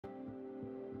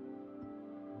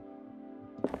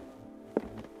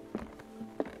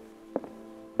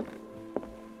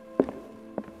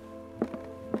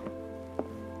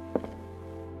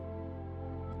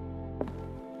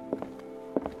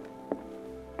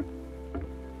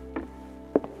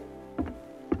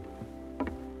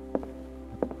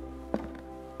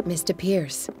Mr.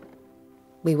 Pierce,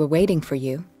 we were waiting for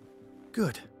you.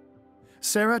 Good.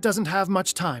 Sarah doesn't have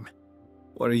much time.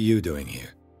 What are you doing here?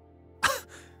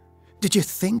 Did you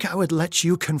think I would let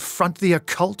you confront the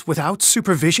occult without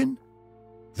supervision?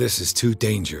 This is too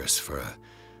dangerous for a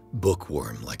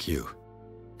bookworm like you.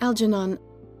 Algernon,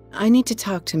 I need to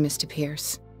talk to Mr.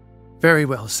 Pierce. Very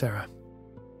well, Sarah.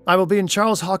 I will be in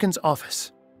Charles Hawkins'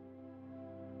 office.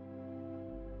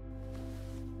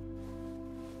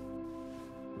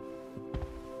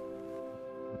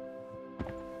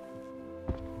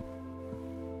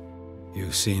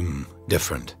 You seem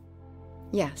different.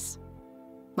 Yes.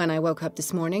 When I woke up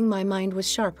this morning, my mind was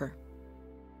sharper.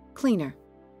 Cleaner.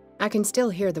 I can still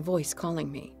hear the voice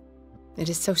calling me. It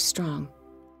is so strong,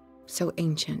 so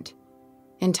ancient,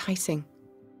 enticing,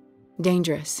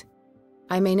 dangerous.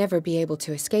 I may never be able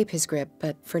to escape his grip,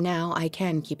 but for now I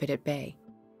can keep it at bay.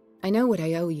 I know what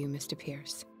I owe you, Mr.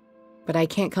 Pierce, but I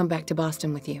can't come back to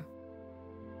Boston with you.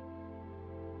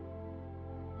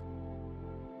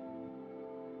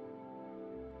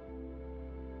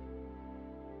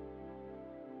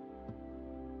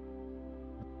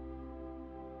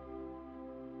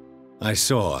 I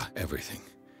saw everything.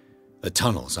 The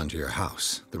tunnels under your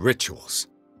house, the rituals,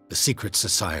 the secret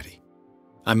society.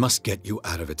 I must get you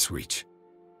out of its reach.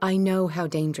 I know how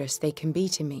dangerous they can be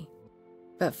to me.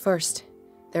 But first,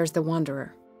 there's the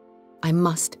Wanderer. I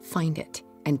must find it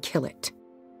and kill it.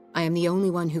 I am the only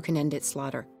one who can end its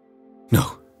slaughter.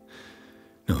 No.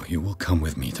 No, you will come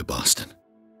with me to Boston.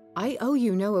 I owe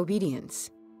you no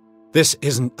obedience. This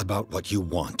isn't about what you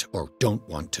want or don't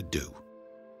want to do.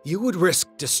 You would risk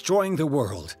destroying the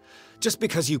world just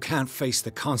because you can't face the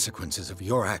consequences of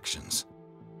your actions.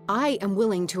 I am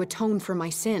willing to atone for my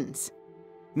sins.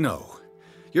 No,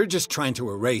 you're just trying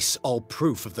to erase all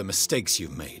proof of the mistakes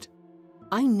you've made.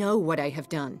 I know what I have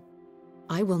done.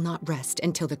 I will not rest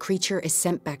until the creature is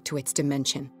sent back to its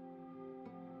dimension.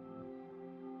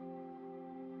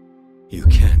 You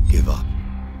can't give up,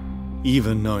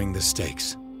 even knowing the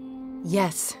stakes.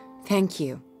 Yes, thank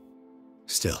you.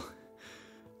 Still,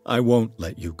 I won't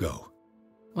let you go.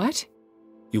 What?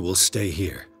 You will stay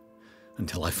here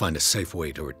until I find a safe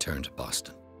way to return to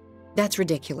Boston. That's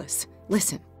ridiculous.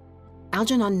 Listen,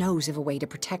 Algernon knows of a way to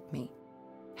protect me.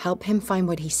 Help him find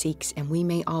what he seeks, and we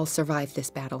may all survive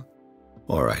this battle.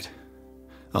 All right.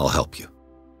 I'll help you.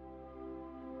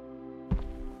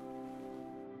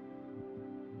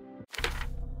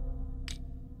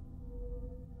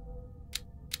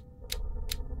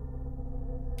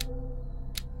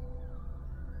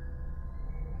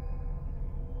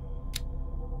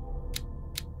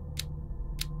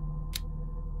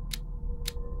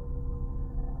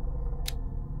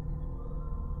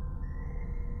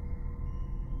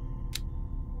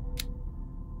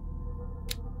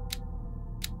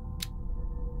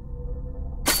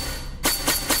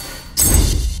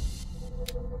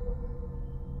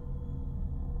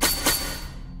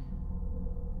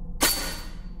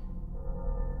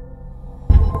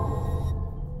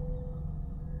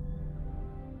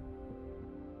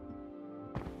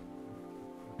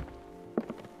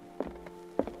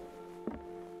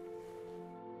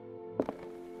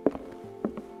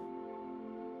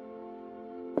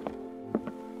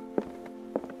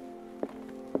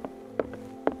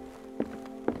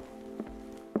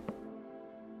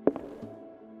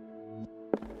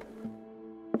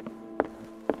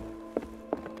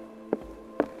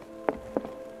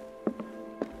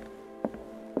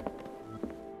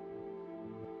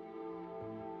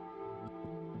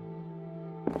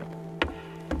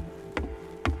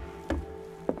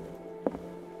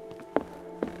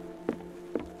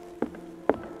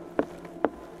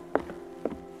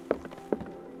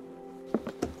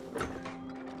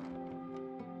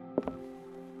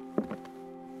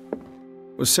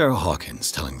 Was Sarah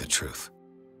Hawkins telling the truth?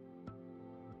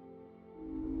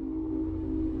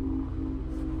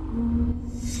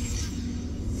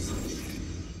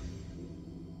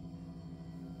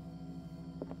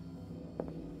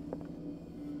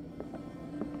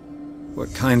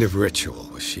 What kind of ritual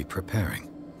was she preparing?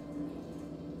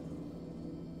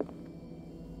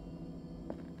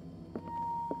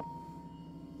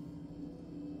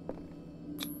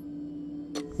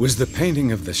 Was the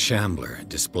painting of the Shambler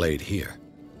displayed here?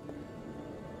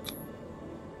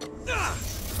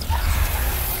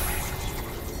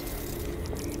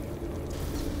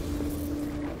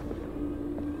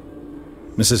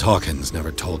 Mrs. Hawkins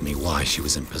never told me why she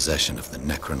was in possession of the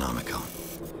Necronomicon.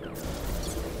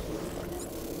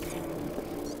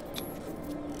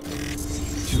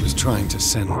 She was trying to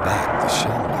send back the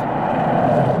Shambler.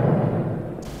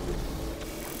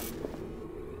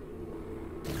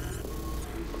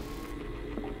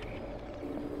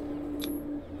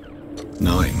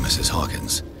 Knowing Mrs.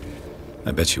 Hawkins,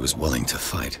 I bet she was willing to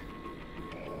fight.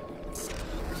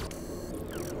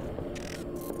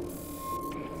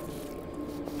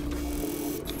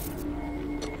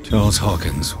 Charles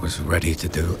Hawkins was ready to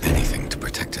do anything to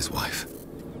protect his wife.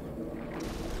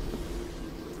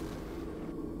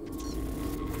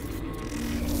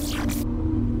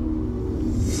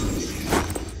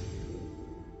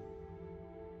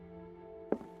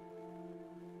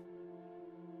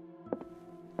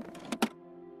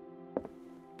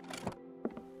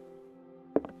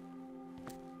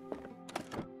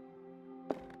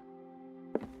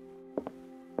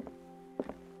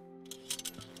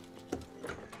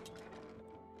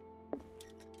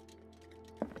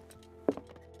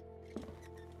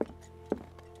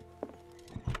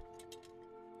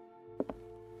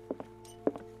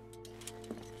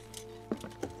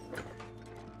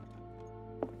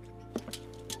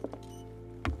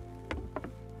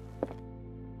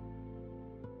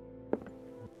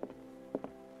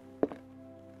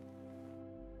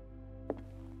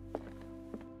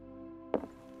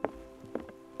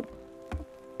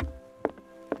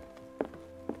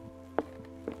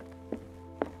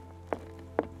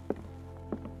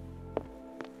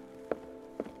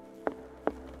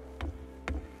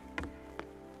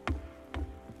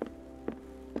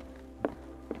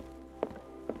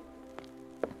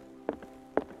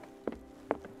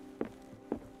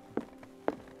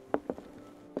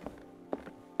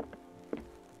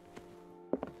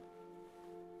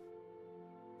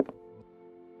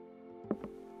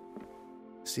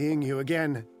 Seeing you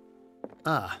again.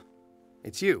 Ah,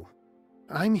 it's you.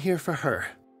 I'm here for her,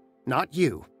 not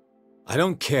you. I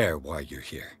don't care why you're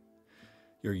here.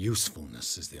 Your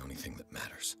usefulness is the only thing that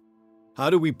matters. How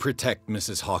do we protect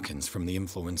Mrs. Hawkins from the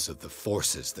influence of the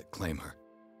forces that claim her?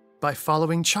 By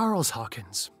following Charles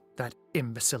Hawkins, that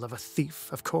imbecile of a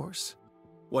thief, of course.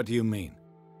 What do you mean?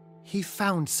 He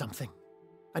found something.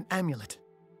 An amulet.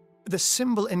 The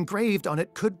symbol engraved on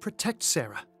it could protect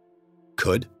Sarah.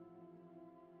 Could?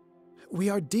 We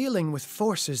are dealing with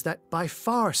forces that by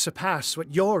far surpass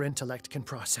what your intellect can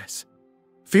process.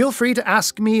 Feel free to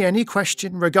ask me any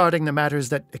question regarding the matters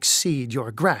that exceed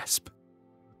your grasp.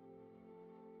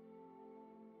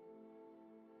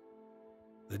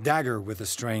 The dagger with the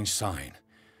strange sign.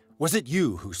 Was it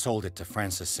you who sold it to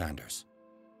Francis Sanders?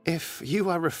 If you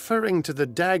are referring to the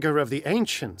dagger of the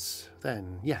ancients,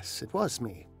 then yes, it was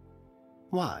me.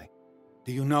 Why?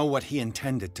 Do you know what he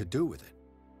intended to do with it?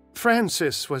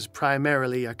 Francis was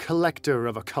primarily a collector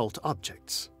of occult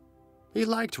objects. He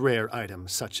liked rare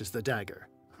items such as the dagger.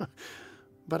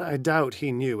 But I doubt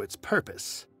he knew its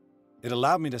purpose. It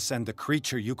allowed me to send the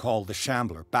creature you call the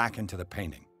Shambler back into the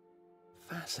painting.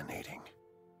 Fascinating.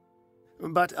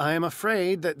 But I am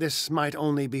afraid that this might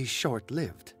only be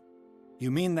short-lived.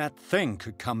 You mean that thing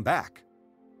could come back?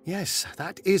 Yes,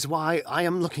 that is why I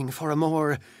am looking for a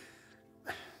more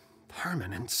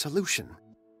permanent solution.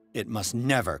 It must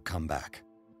never come back.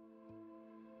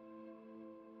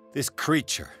 This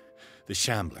creature, the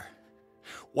Shambler,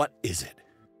 what is it?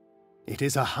 It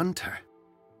is a hunter.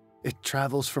 It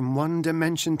travels from one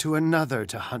dimension to another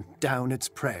to hunt down its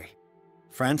prey.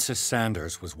 Francis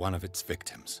Sanders was one of its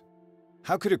victims.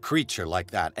 How could a creature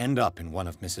like that end up in one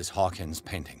of Mrs. Hawkins'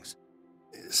 paintings?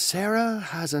 Sarah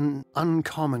has an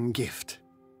uncommon gift.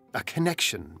 A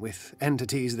connection with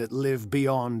entities that live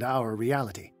beyond our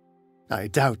reality. I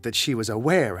doubt that she was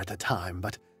aware at the time,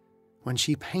 but when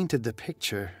she painted the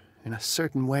picture in a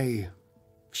certain way,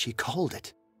 she called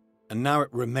it. And now it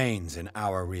remains in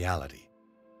our reality.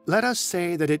 Let us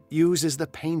say that it uses the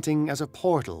painting as a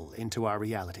portal into our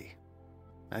reality,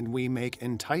 and we make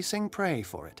enticing prey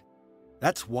for it.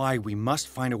 That's why we must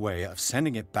find a way of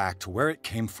sending it back to where it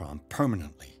came from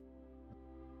permanently.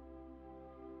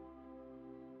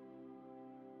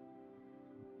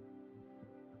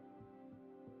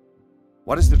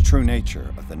 What is the true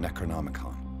nature of the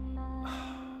Necronomicon?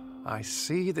 I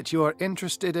see that you are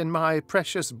interested in my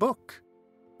precious book.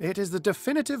 It is the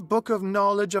definitive book of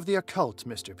knowledge of the occult,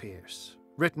 Mr. Pierce,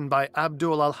 written by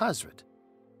Abdul al-Hazred.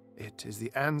 It is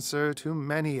the answer to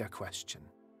many a question.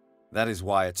 That is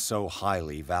why it's so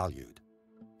highly valued.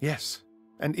 Yes,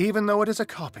 and even though it is a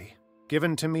copy,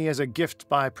 given to me as a gift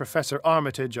by Professor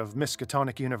Armitage of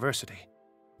Miskatonic University,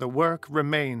 the work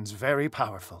remains very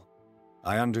powerful.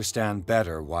 I understand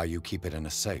better why you keep it in a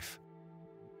safe.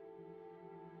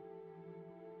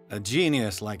 A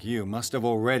genius like you must have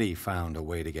already found a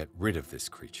way to get rid of this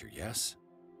creature, yes?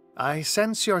 I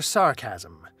sense your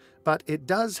sarcasm, but it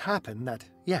does happen that,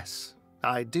 yes,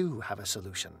 I do have a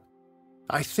solution.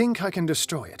 I think I can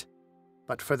destroy it,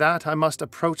 but for that I must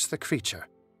approach the creature,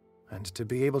 and to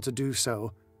be able to do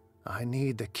so, I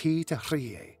need the key to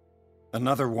Rie.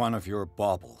 Another one of your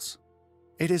baubles.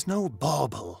 It is no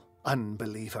bauble,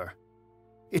 unbeliever.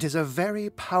 It is a very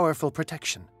powerful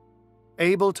protection,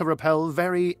 able to repel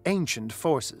very ancient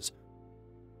forces.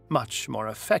 Much more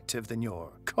effective than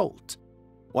your Colt.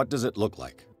 What does it look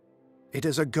like? It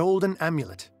is a golden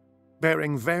amulet,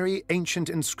 bearing very ancient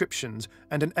inscriptions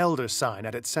and an elder sign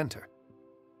at its center.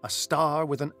 A star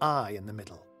with an eye in the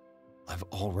middle. I've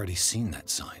already seen that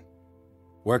sign.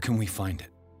 Where can we find it?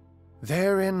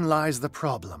 Therein lies the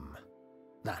problem.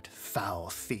 That foul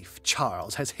thief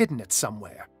Charles has hidden it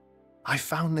somewhere. I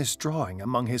found this drawing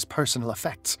among his personal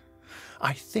effects.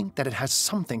 I think that it has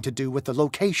something to do with the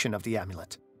location of the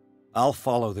amulet. I'll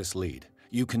follow this lead.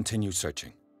 You continue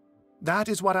searching. That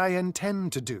is what I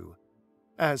intend to do.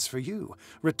 As for you,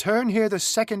 return here the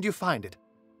second you find it.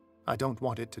 I don't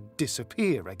want it to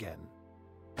disappear again.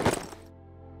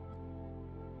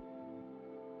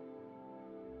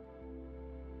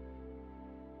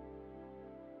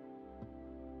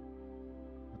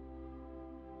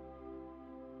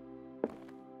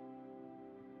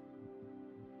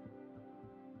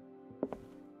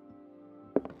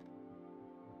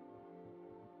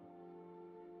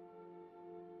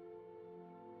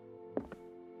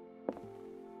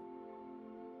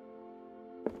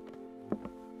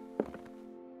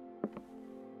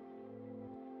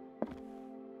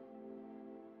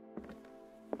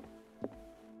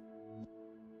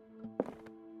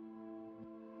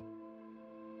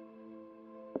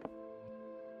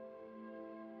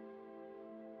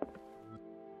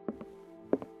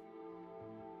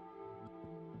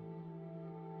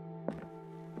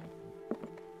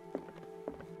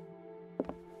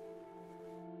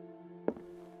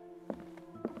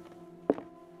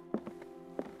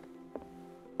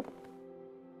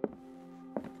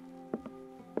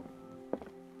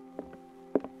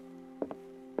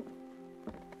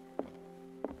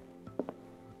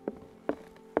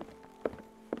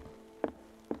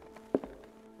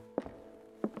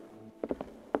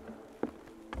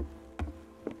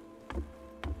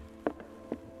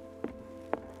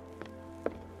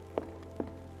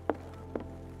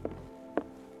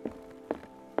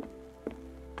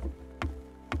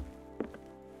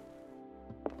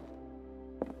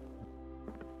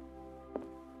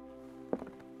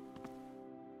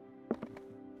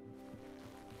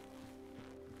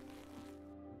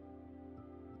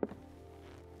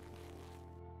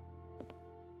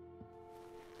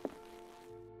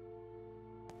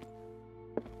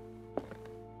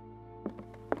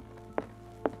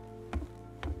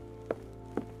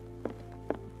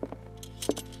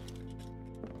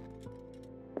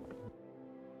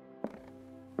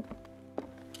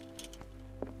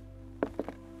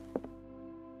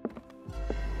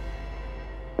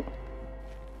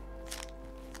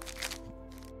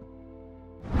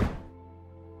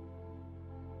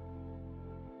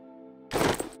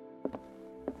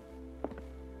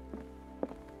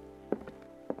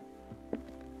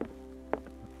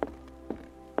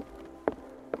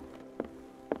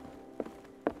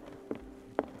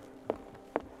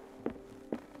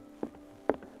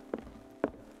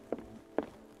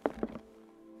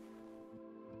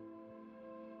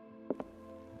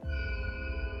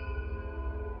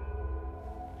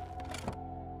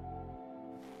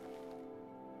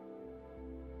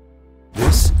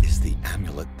 The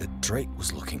amulet that Drake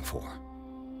was looking for.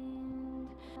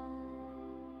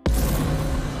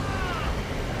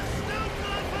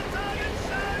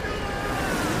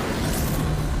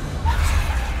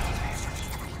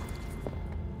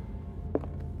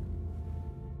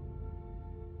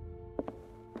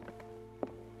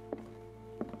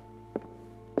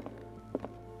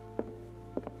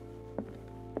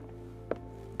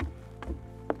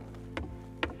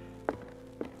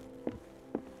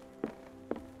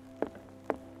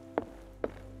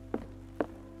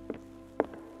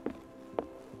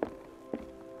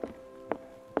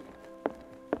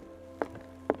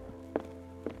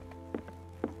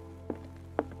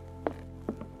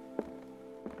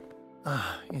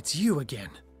 Ah, it's you again.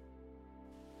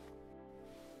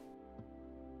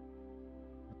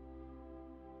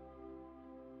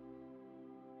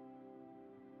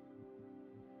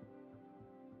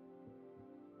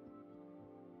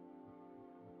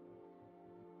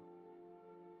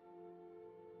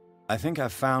 I think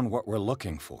I've found what we're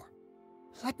looking for.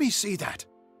 Let me see that.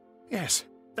 Yes,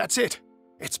 that's it.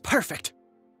 It's perfect.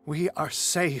 We are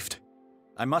saved.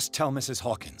 I must tell Mrs.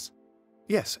 Hawkins.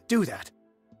 Yes, do that.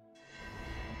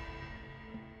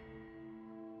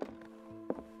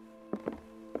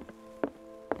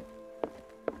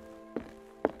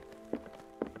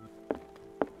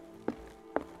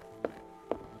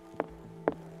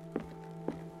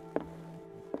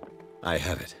 I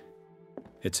have it.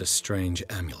 It's a strange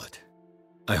amulet.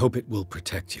 I hope it will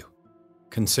protect you,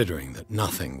 considering that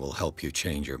nothing will help you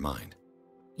change your mind.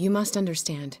 You must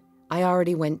understand, I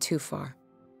already went too far.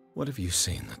 What have you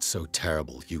seen that's so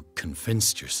terrible you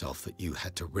convinced yourself that you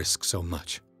had to risk so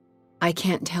much? I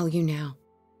can't tell you now.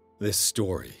 This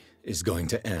story is going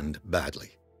to end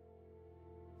badly.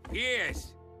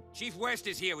 Yes! Chief West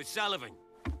is here with Sullivan.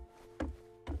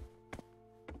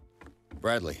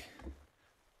 Bradley,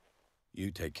 you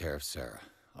take care of Sarah.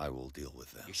 I will deal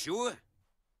with them. You sure?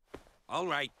 All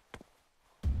right.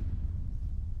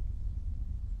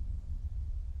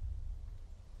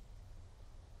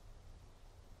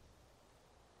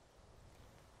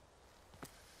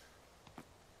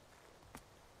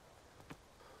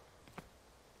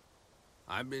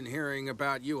 I've been hearing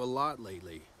about you a lot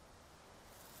lately.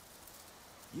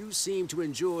 You seem to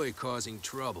enjoy causing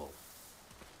trouble.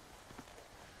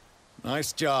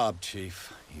 Nice job,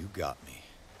 Chief. You got me.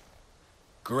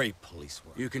 Great police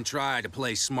work. You can try to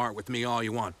play smart with me all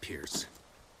you want, Pierce.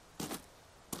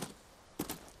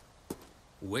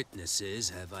 Witnesses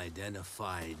have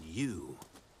identified you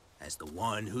as the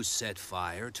one who set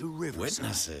fire to Riverside.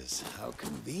 Witnesses? How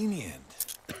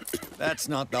convenient. That's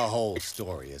not the whole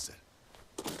story, is it?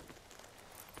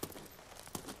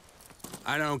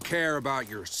 I don't care about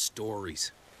your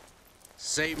stories.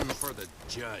 Save them for the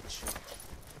judge.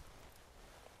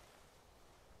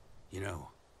 You know,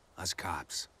 us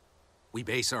cops, we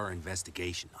base our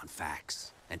investigation on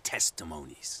facts and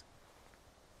testimonies.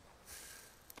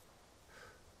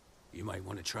 You might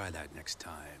want to try that next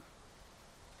time.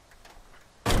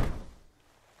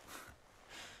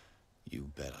 You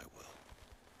bet I will.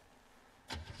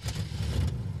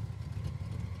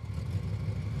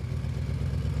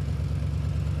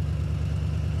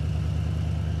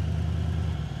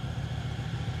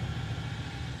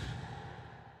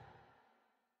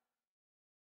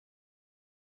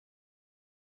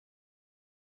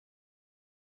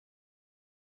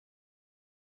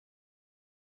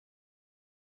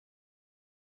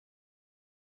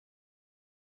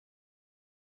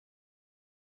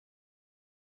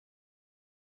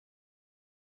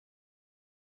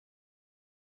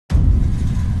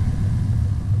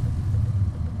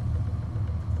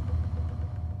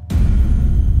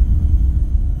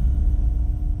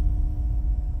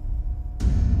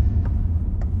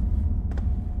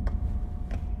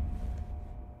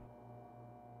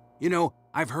 You know,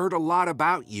 I've heard a lot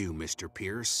about you, Mr.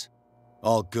 Pierce.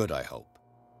 All good, I hope.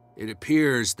 It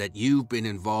appears that you've been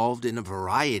involved in a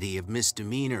variety of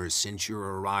misdemeanors since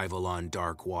your arrival on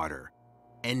Dark Water.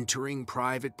 Entering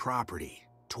private property,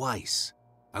 twice.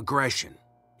 Aggression,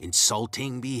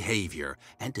 insulting behavior,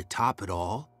 and to top it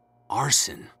all,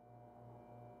 arson.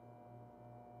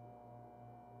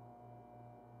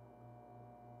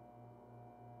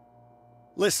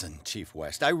 Listen, Chief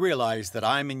West, I realize that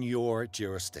I'm in your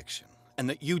jurisdiction, and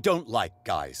that you don't like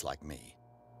guys like me.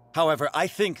 However, I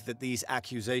think that these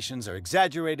accusations are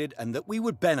exaggerated and that we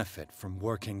would benefit from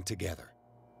working together.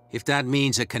 If that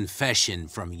means a confession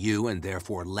from you and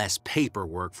therefore less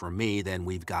paperwork for me, then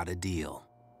we've got a deal.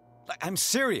 I'm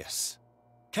serious.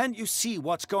 Can't you see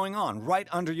what's going on right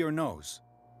under your nose?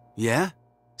 Yeah?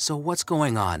 So what's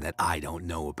going on that I don't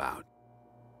know about?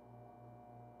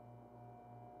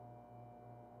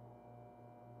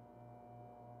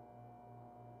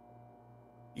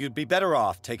 You'd be better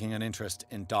off taking an interest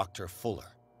in Dr.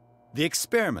 Fuller. The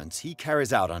experiments he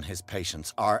carries out on his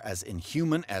patients are as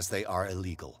inhuman as they are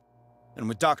illegal. And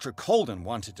when Dr. Colden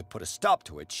wanted to put a stop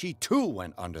to it, she too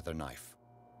went under the knife.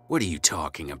 What are you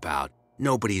talking about?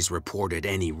 Nobody's reported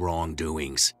any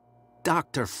wrongdoings.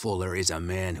 Dr. Fuller is a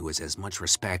man who is as much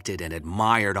respected and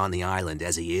admired on the island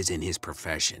as he is in his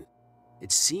profession.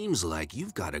 It seems like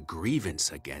you've got a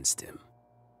grievance against him.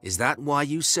 Is that why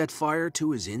you set fire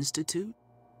to his institute?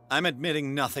 I'm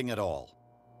admitting nothing at all.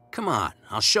 Come on,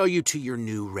 I'll show you to your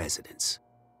new residence.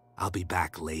 I'll be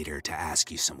back later to ask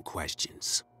you some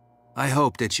questions. I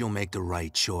hope that you'll make the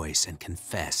right choice and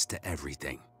confess to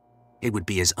everything. It would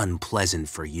be as unpleasant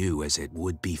for you as it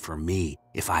would be for me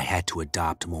if I had to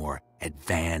adopt more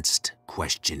advanced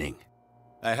questioning.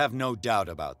 I have no doubt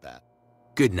about that.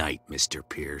 Good night, Mr.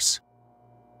 Pierce.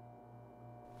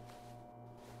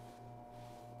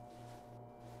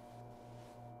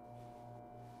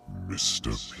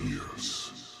 Mr.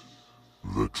 Pierce,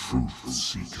 the Truth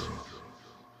Seeker.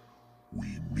 We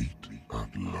meet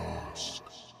at last.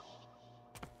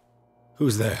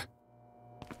 Who's there?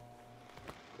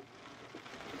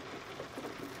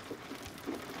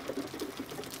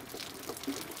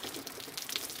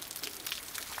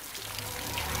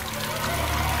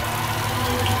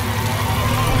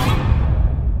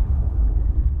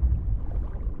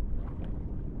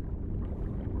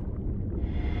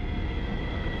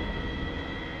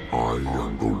 I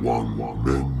am the one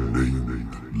men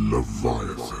named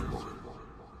Leviathan.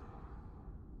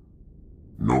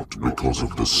 Not because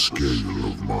of the scale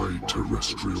of my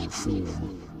terrestrial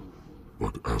form,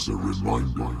 but as a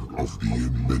reminder of the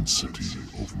immensity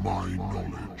of my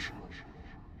knowledge,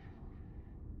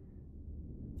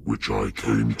 which I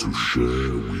came to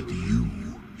share with you,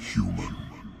 human.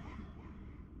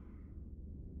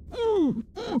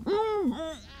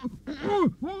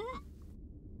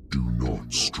 Do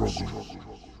not struggle.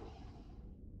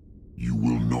 You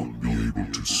will not be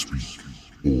able to speak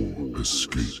or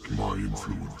escape my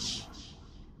influence.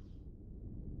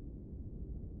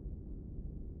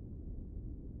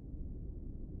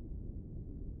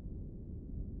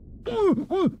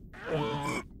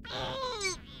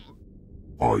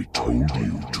 I told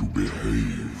you to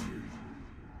behave.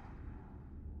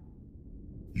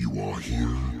 You are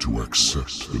here to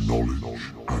accept the knowledge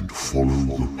and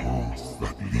follow the path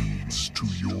that leads to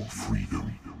your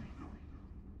freedom.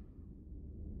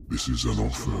 This is an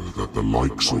offer that the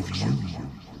likes of you,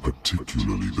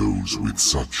 particularly those with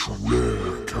such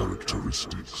rare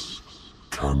characteristics,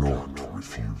 cannot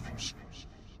refuse.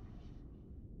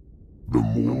 The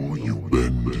more you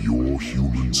bend your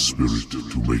human spirit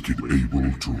to make it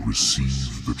able to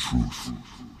receive the truth,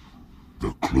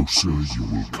 the closer you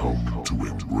will come to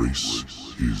embrace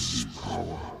his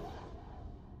power.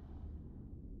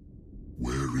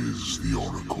 Where is the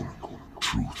Oracle,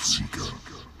 Truth Seeker?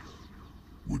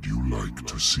 Would you like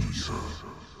to see her?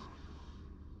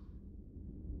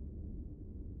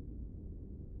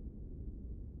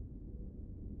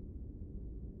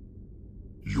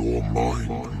 Your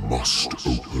mind must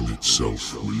open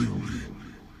itself willingly,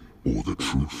 or the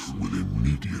truth will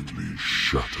immediately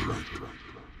shatter it.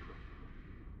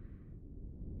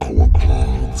 Our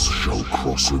paths shall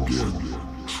cross again,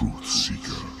 Truth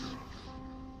Seeker.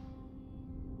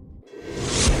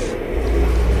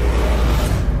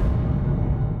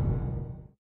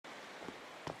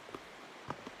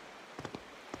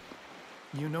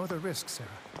 You know the risk, Sarah.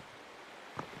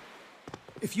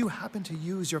 If you happen to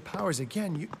use your powers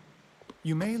again,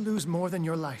 you may lose more than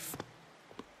your life.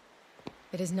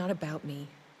 It is not about me,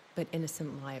 but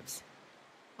innocent lives.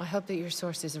 I hope that your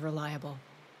sources are reliable.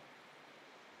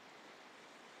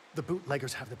 The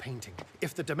bootleggers have the painting.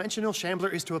 If the dimensional shambler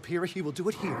is to appear, he will do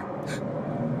it here.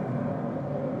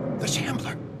 The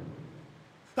shambler!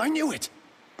 I knew it!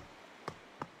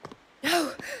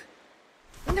 No!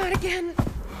 Not again!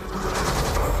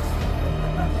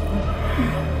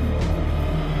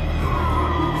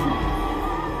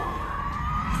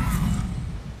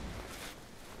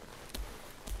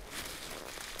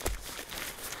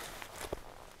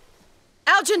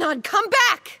 Algernon, come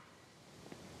back!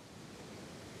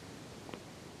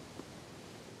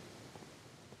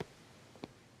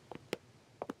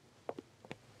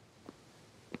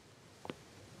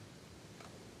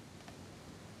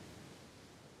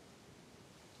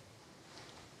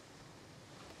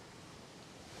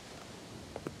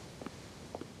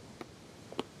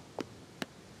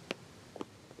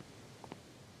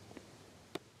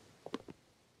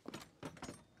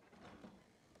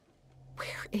 Where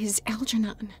is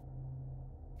Algernon?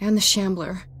 And the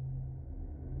Shambler.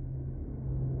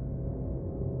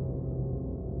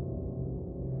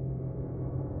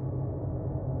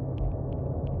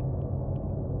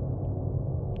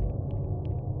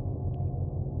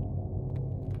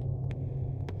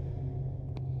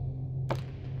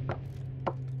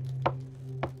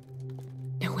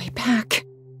 No way back.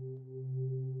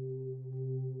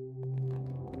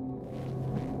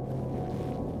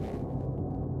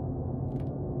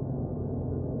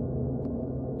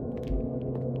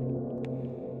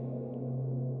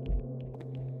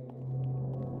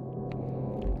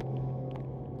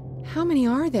 How many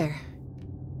are there?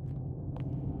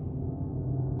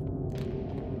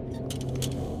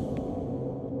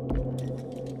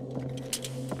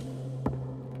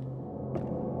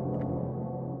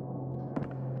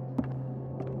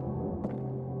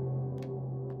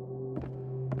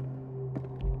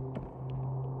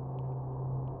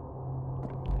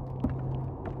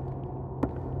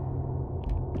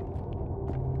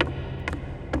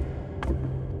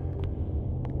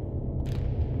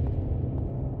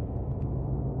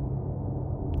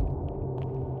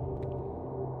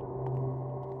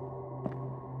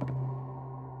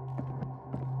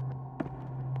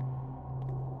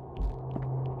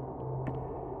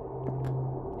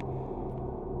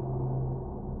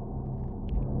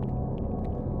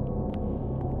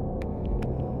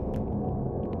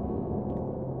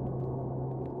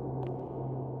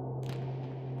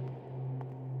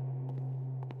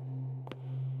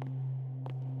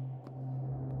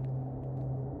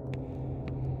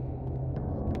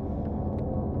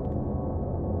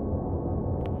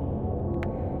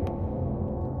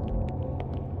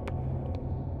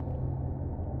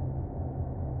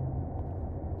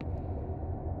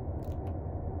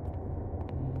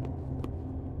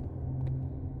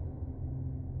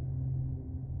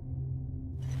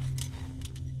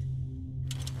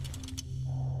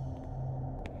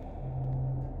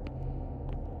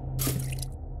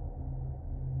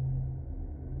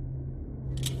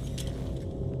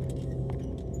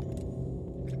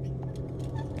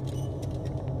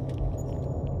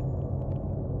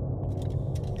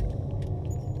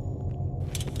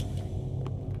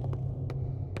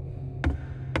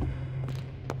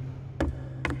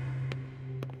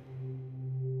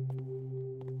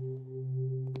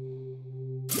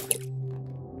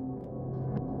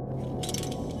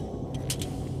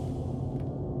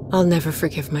 I'll never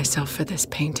forgive myself for this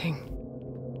painting.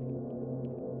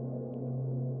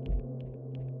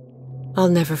 I'll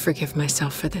never forgive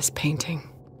myself for this painting.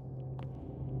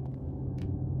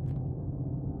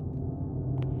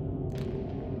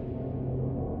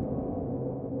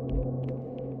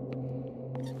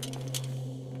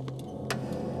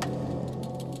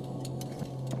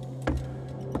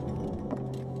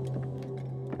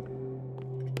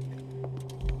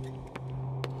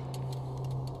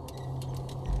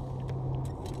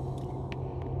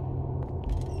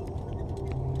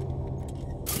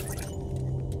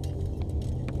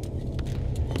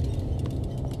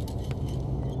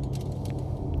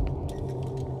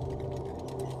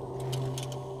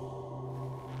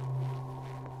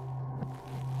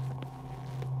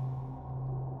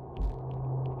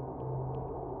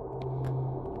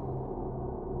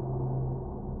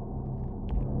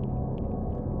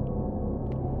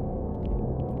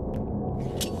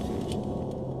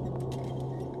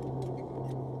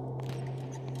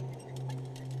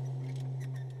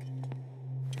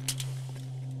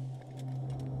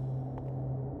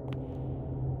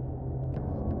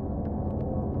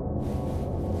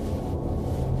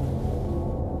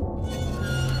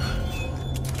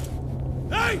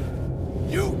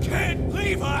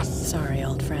 Sorry,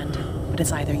 old friend, but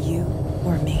it's either you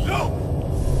or me. No!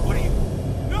 What are you...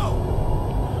 No!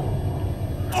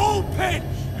 Open!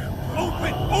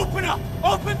 Open up!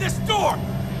 Open this door!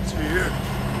 It's here.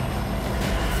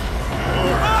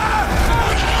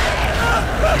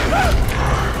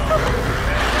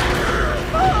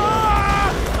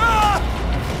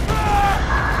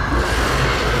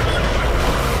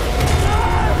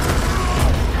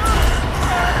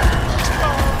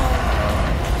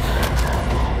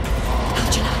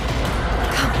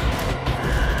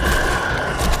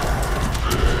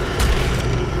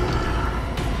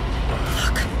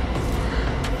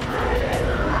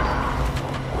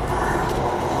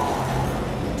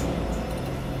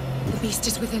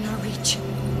 Is within our reach.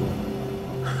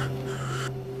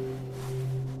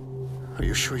 Are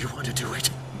you sure you want to do it?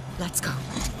 Let's go.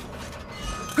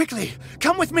 Quickly,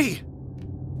 come with me!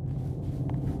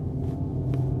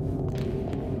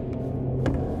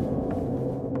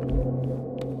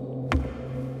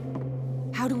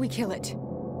 How do we kill it?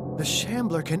 The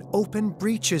Shambler can open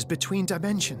breaches between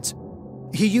dimensions.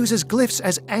 He uses glyphs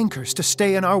as anchors to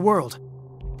stay in our world.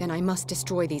 Then I must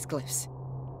destroy these glyphs.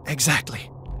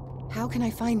 Exactly. How can I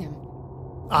find them?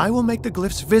 I will make the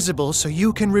glyphs visible so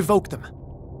you can revoke them.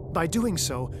 By doing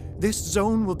so, this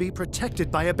zone will be protected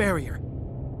by a barrier.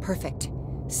 Perfect.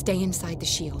 Stay inside the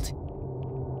shield.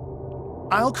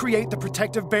 I'll create the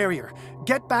protective barrier.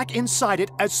 Get back inside it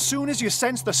as soon as you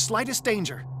sense the slightest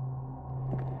danger.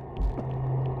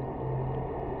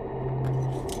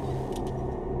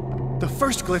 The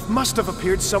first glyph must have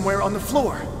appeared somewhere on the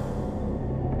floor.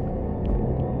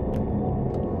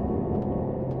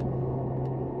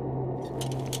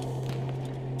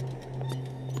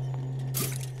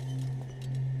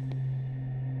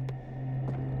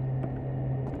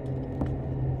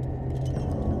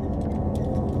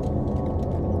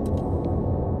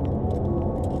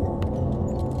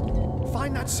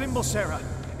 Symbol, Sarah.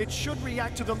 It should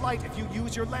react to the light if you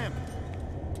use your lamp.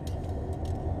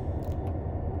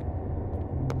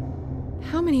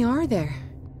 How many are there?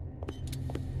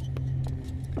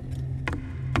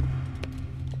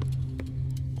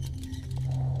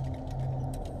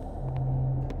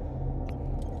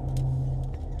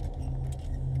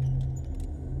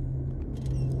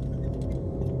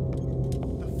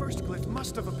 The first glyph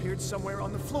must have appeared somewhere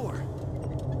on the floor.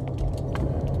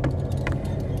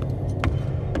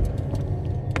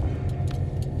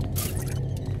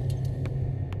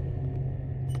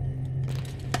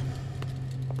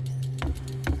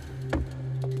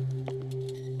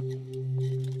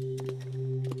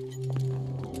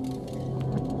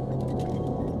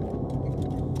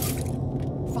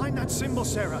 Symbol,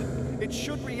 Sarah. It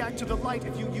should react to the light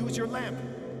if you use your lamp.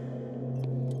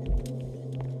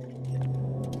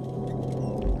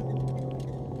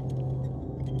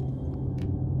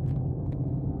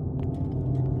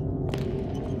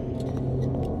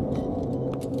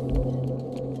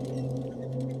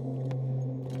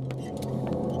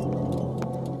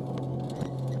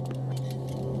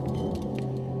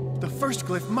 The first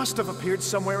glyph must have appeared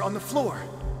somewhere on the floor.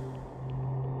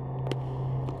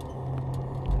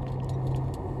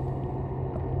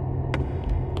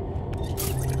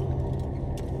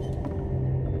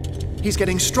 He's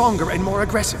getting stronger and more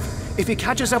aggressive. If he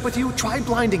catches up with you, try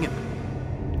blinding him.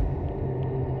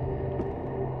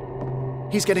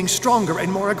 He's getting stronger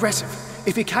and more aggressive.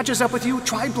 If he catches up with you,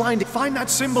 try blinding. Find that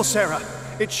symbol, Sarah.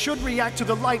 It should react to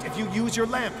the light if you use your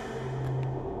lamp.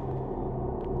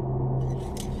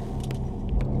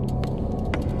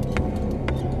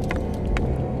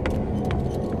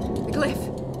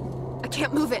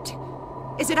 can't move it.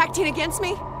 Is it acting against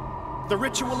me? The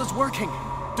ritual is working.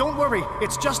 Don't worry,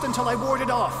 it's just until I ward it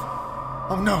off.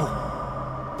 Oh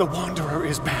no. The Wanderer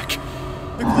is back.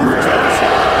 The glyph is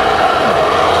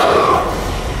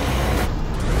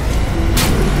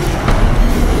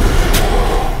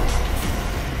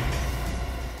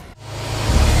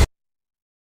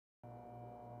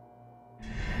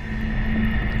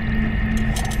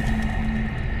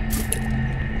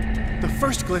The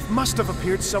first glyph must have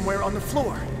appeared somewhere on the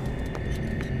floor.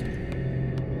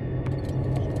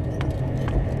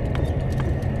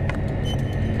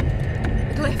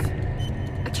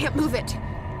 Can't move it.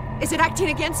 Is it acting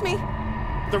against me?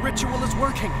 The ritual is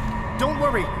working. Don't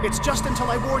worry, it's just until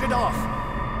I ward it off.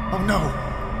 Oh no.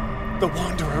 The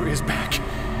Wanderer is back.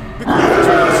 The glyph is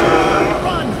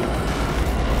run!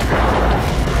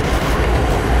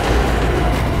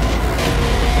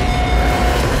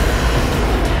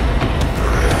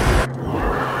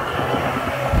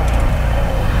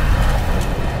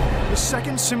 The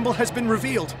second symbol has been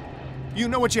revealed. You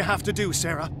know what you have to do,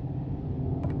 Sarah.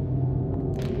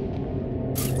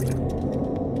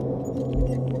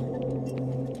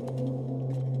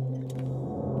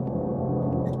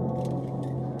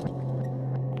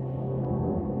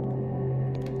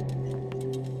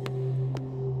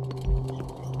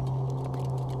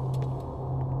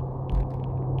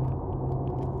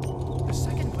 The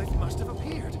second glyph must have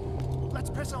appeared. Let's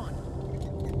press on.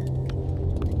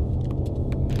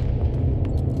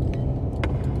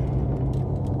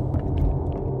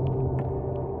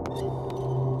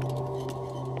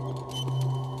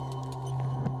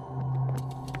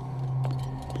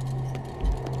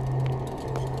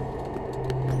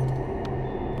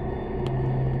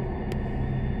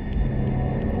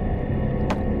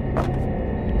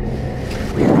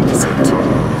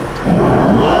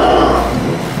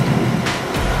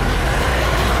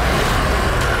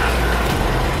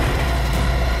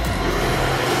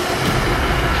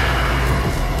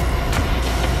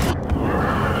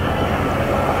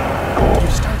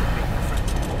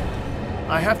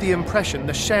 I have the impression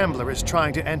the Shambler is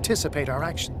trying to anticipate our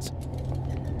actions.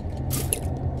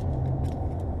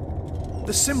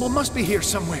 The symbol must be here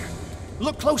somewhere.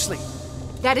 Look closely.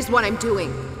 That is what I'm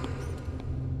doing.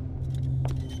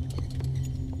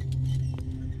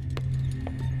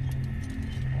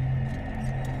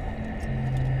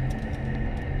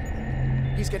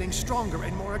 He's getting stronger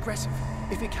and more aggressive.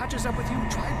 If he catches up with you,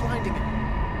 try blinding him.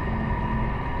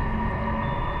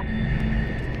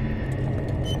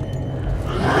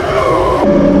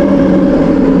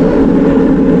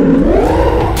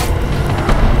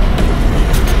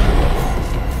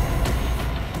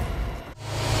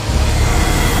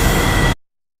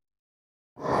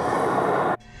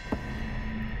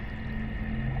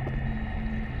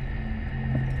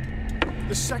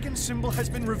 The second symbol has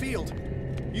been revealed.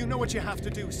 You know what you have to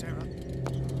do, Sarah.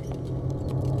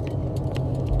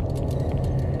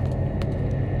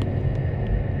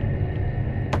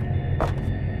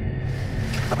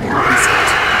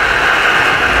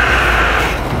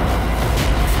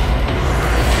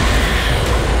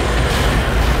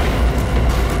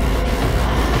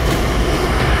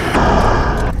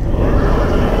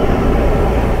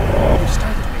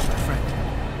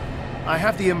 I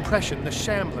have the impression the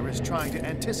Shambler is trying to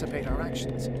anticipate our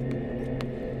actions.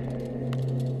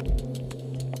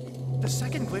 The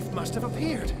second glyph must have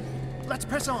appeared. Let's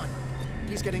press on.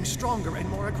 He's getting stronger and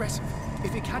more aggressive.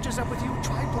 If he catches up with you,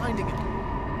 try blinding him.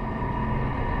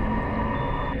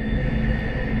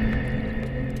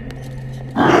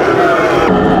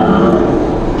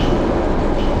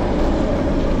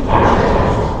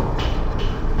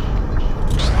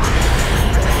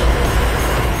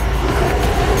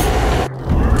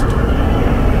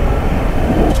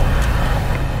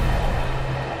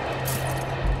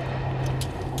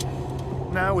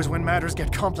 Now is when matters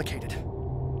get complicated.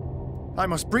 I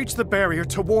must breach the barrier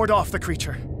to ward off the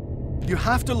creature. You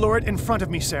have to lure it in front of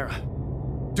me, Sarah.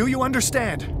 Do you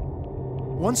understand?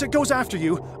 Once it goes after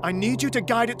you, I need you to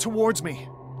guide it towards me.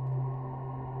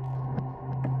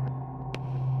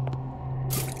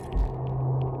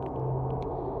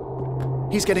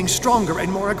 He's getting stronger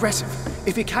and more aggressive.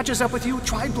 If he catches up with you,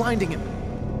 try blinding him.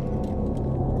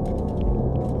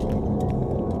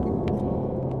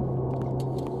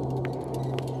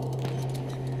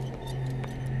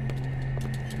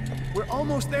 We're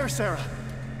almost there, Sarah.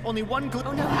 Only one glyph.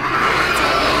 Oh no.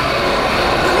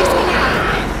 Release me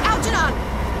now! Algernon!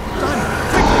 Done!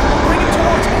 Quickly! Bring him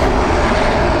towards me!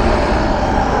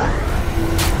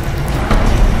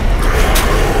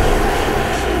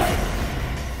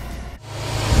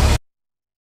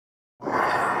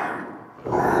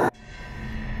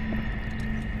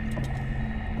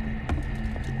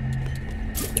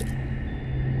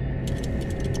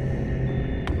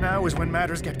 Now is when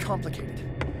matters get complicated.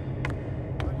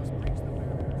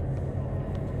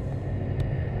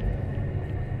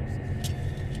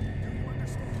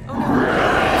 Oh no!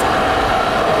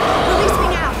 Release me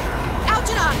now!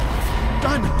 Algernon!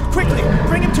 Done! Quickly!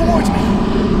 Bring him towards me!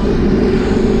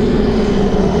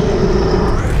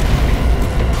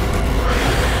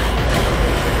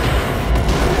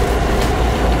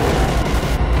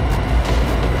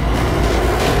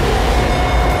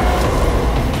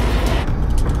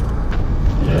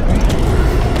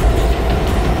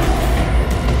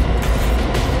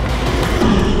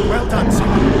 Well done, sir.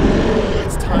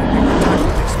 It's time we were done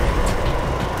with this minute.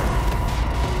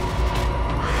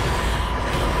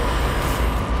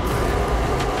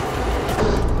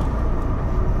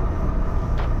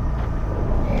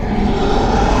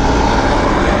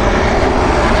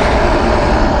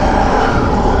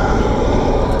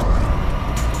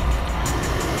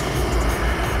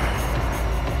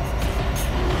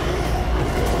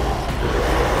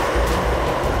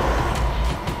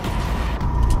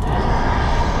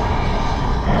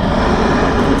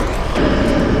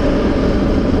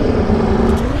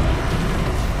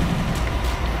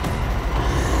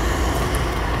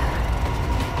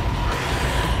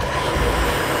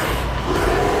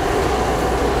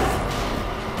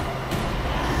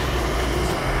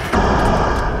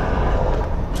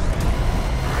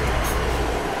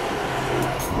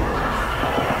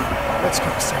 Let's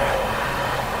go, Sarah.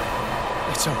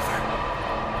 It's over.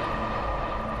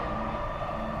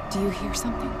 Do you hear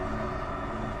something?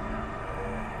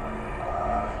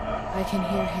 I can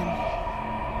hear him.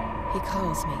 He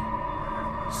calls me.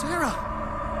 Sarah!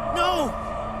 No!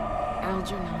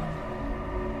 Algernon,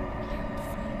 my old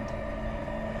friend.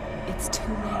 It's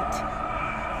too late.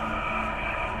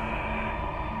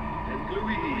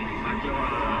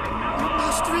 You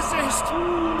must resist!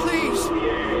 Please!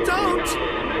 Don't!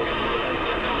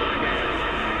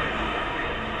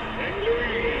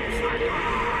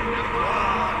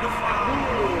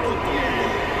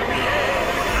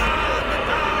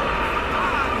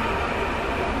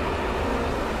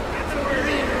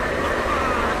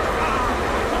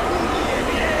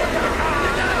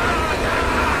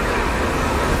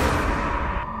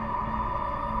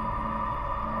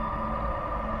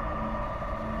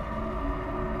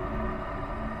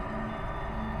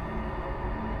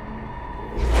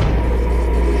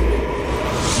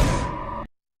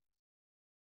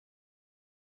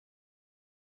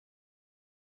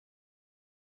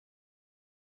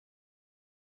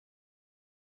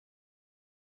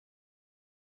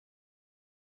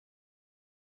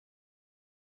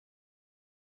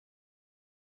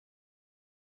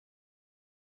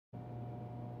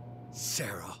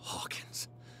 Sarah Hawkins.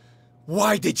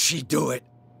 Why did she do it?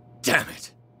 Damn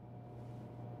it!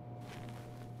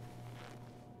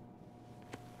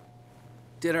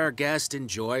 Did our guest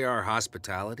enjoy our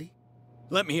hospitality?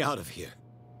 Let me out of here.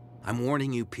 I'm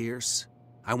warning you, Pierce.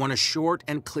 I want a short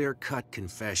and clear-cut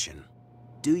confession.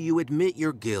 Do you admit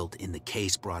your guilt in the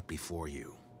case brought before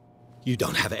you? You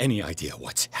don't have any idea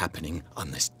what's happening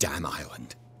on this damn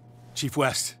island. Chief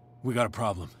West, we got a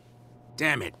problem.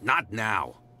 Damn it, not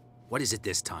now. What is it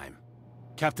this time?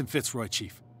 Captain Fitzroy,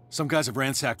 Chief. Some guys have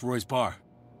ransacked Roy's bar.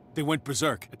 They went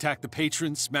berserk, attacked the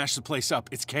patrons, smashed the place up.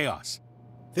 It's chaos.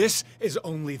 This is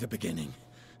only the beginning.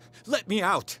 Let me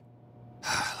out.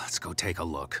 Let's go take a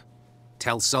look.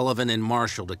 Tell Sullivan and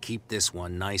Marshall to keep this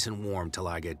one nice and warm till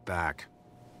I get back.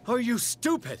 Are you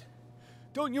stupid?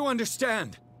 Don't you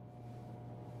understand?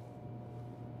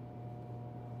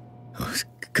 Those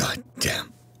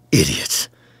goddamn idiots.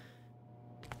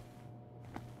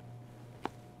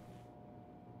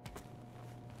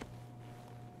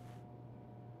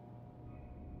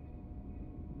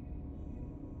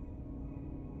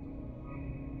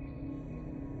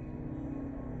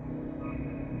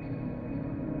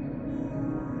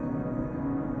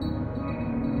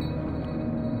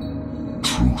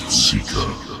 Truth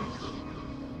Seeker,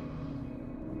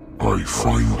 I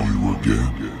find you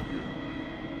again.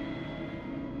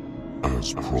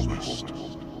 As promised,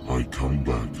 I come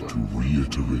back to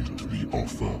reiterate the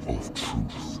offer of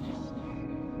truth.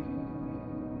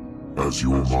 As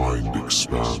your mind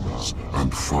expands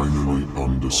and finally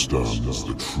understands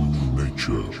the true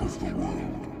nature of the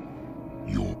world,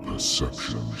 your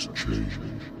perceptions change.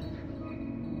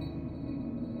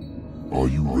 Are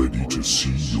you ready to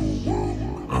see your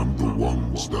world and the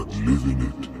ones that live in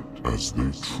it as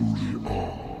they truly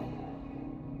are?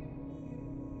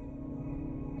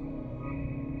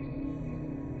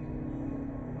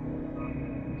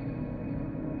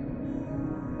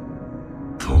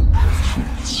 Come,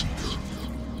 Truth Seeker.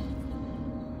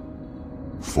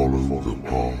 Follow the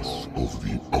path of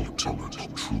the ultimate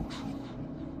truth. truth.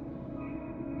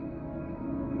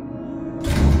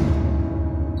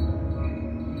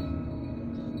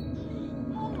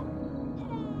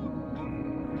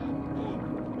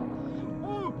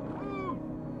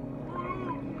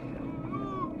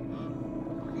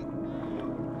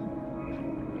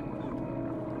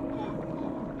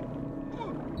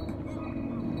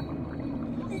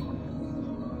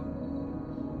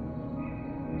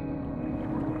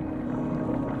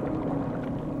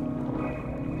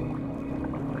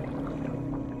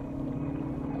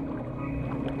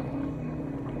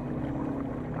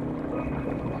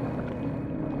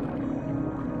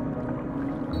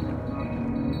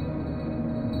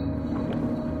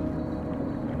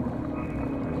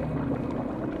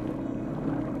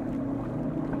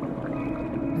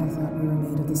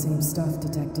 The same stuff,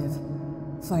 Detective.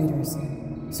 Fighters.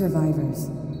 Survivors.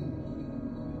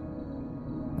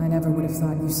 I never would have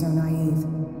thought you so naive.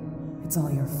 It's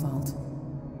all your fault.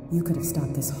 You could have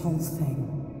stopped this whole thing.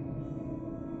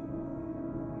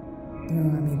 Your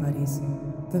army buddies,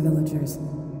 the villagers,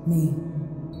 me.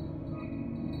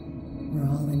 We're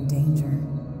all in danger,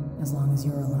 as long as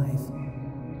you're alive.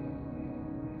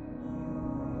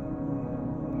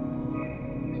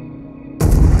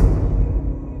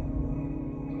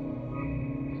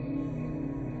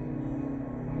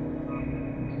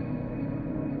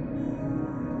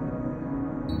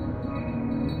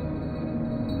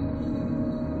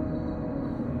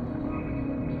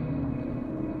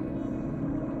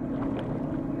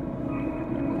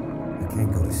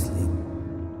 Can't go to sleep.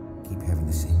 Keep having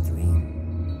the same dream.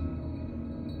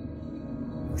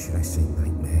 Or should I say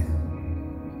nightmare?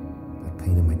 That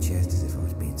pain in my chest as if I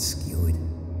was being skewered.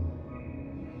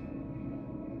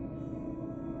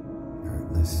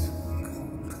 Hurtless,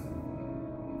 cold,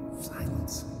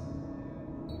 silence.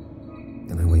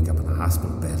 Then I wake up in the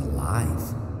hospital bed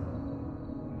alive.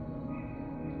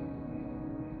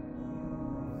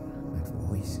 That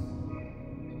voice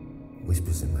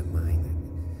whispers in my mind.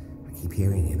 I keep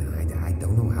hearing it, and I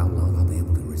don't know how long I'll be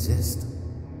able to resist.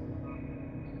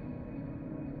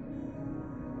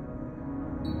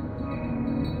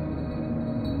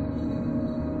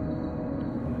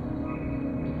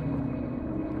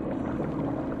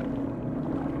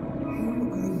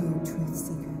 Who are you, Truth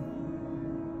Seeker?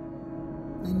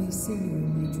 I may see you in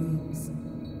my dreams.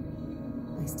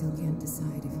 I still can't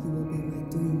decide if you will be my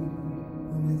doom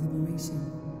or my liberation.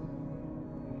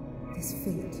 This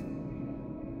fate,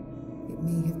 it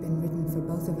may have been written for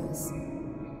both of us,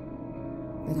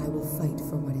 but I will fight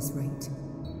for what is right.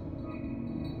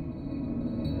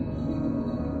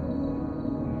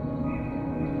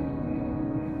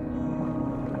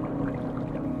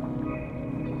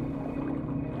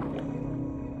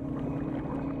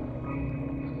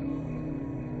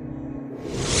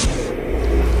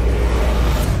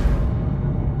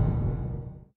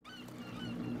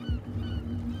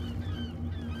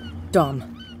 Dom,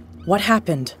 what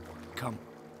happened? Come,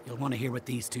 you'll want to hear what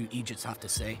these two Egypts have to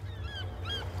say.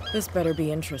 This better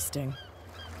be interesting.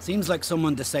 Seems like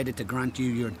someone decided to grant you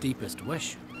your deepest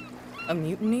wish. A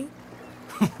mutiny?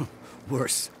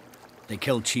 Worse. They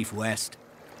killed Chief West.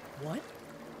 What?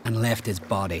 And left his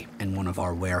body in one of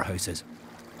our warehouses.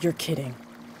 You're kidding.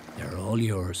 They're all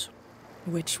yours.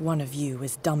 Which one of you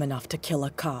is dumb enough to kill a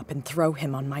cop and throw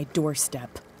him on my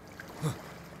doorstep?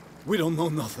 We don't know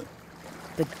nothing.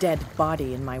 The dead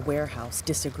body in my warehouse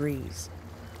disagrees.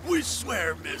 We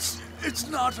swear, miss, it's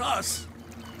not us.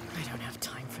 I don't have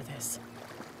time for this.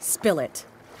 Spill it.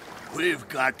 We've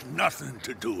got nothing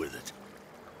to do with it.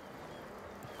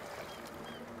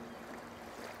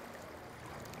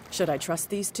 Should I trust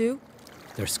these two?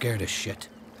 They're scared as shit.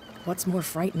 What's more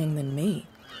frightening than me?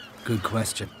 Good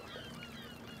question.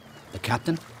 The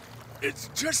captain? It's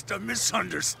just a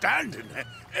misunderstanding.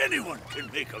 Anyone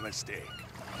can make a mistake.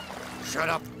 Shut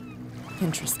up.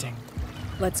 Interesting.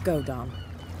 Let's go, Dom.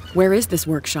 Where is this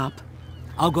workshop?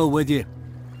 I'll go with you.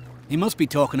 He must be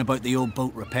talking about the old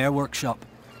boat repair workshop.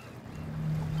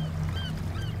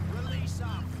 Release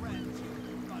our friends,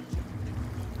 you bunch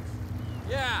of...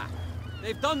 Yeah,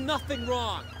 they've done nothing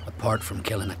wrong. Apart from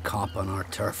killing a cop on our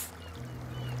turf.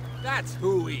 That's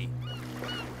hooey.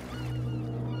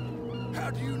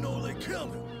 How do you know they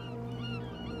killed him?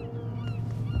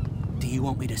 Do you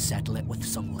want me to settle it with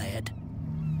some lead?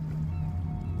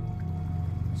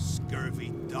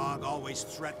 Scurvy dog always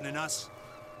threatening us.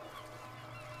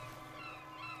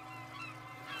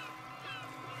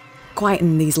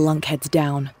 Quieten these lunkheads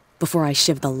down before I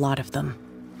shiv the lot of them.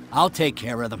 I'll take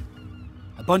care of them.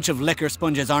 A bunch of liquor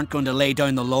sponges aren't going to lay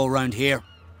down the law round here.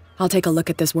 I'll take a look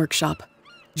at this workshop.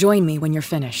 Join me when you're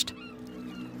finished.